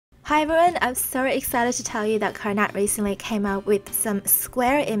Hi everyone, I'm so excited to tell you that Konad recently came out with some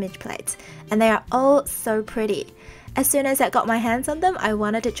square image plates, and they are all so pretty. As soon as I got my hands on them, I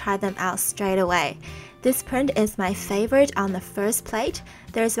wanted to try them out straight away. This print is my favorite on the first plate.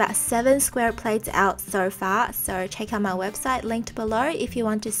 There's about 7 square plates out so far, so check out my website linked below if you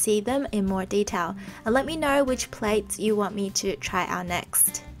want to see them in more detail, and let me know which plates you want me to try out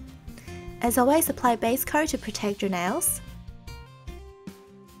next. As always, apply base coat to protect your nails.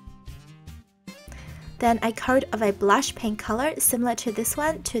 Then a coat of a blush pink color similar to this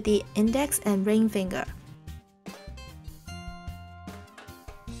one to the index and ring finger.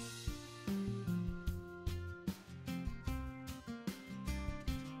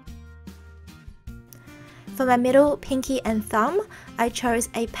 For my middle, pinky and thumb, I chose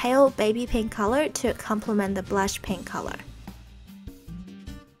a pale baby pink color to complement the blush pink color.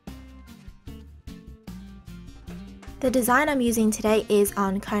 The design I'm using today is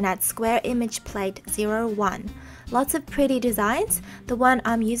on Konads Square Image Plate 01. Lots of pretty designs. The one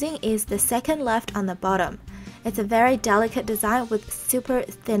I'm using is the second left on the bottom. It's a very delicate design with super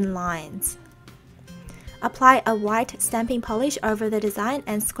thin lines. Apply a white stamping polish over the design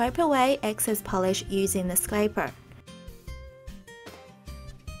and scrape away excess polish using the scraper.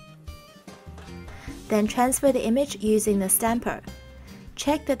 Then transfer the image using the stamper.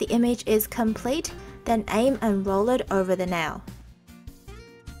 Check that the image is complete, then aim and roll it over the nail.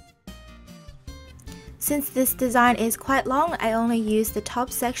 Since this design is quite long, I only use the top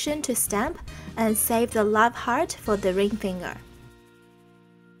section to stamp and save the love heart for the ring finger.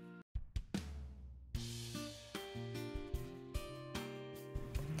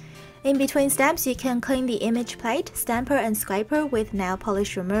 In between stamps, you can clean the image plate, stamper and scraper with nail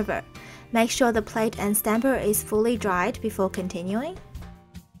polish remover. Make sure the plate and stamper is fully dried before continuing.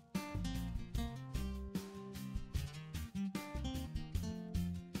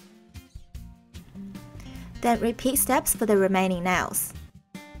 Then repeat steps for the remaining nails.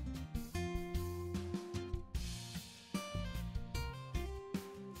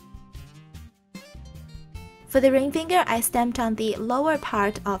 For the ring finger, I stamped on the lower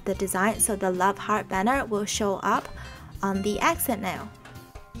part of the design so the love heart banner will show up on the accent nail.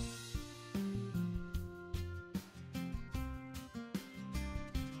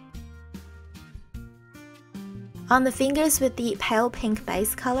 On the fingers with the pale pink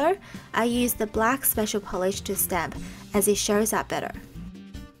base color, I use the black special polish to stamp as it shows up better.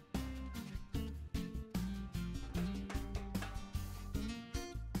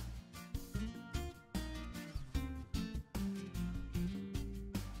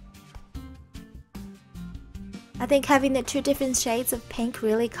 I think having the 2 different shades of pink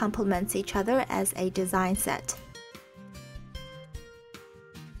really complements each other as a design set.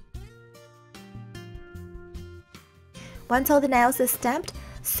 Once all the nails are stamped,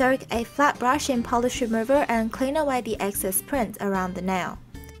 soak a flat brush in polish remover and clean away the excess print around the nail.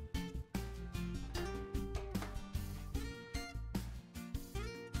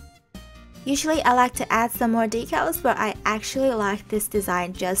 Usually I like to add some more decals, but I actually like this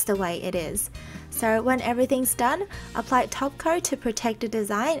design just the way it is. So when everything's done, apply top coat to protect the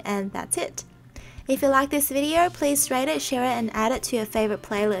design, and that's it. If you like this video, please rate it, share it, and add it to your favorite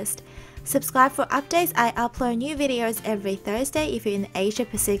playlist. Subscribe for updates. I upload new videos every Thursday if you're in the Asia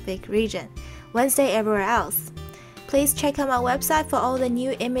Pacific region, Wednesday everywhere else. Please check out my website for all the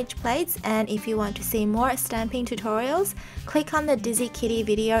new image plates, and if you want to see more stamping tutorials, click on the Dizzy Kitty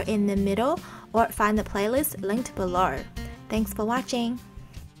video in the middle or find the playlist linked below. Thanks for watching.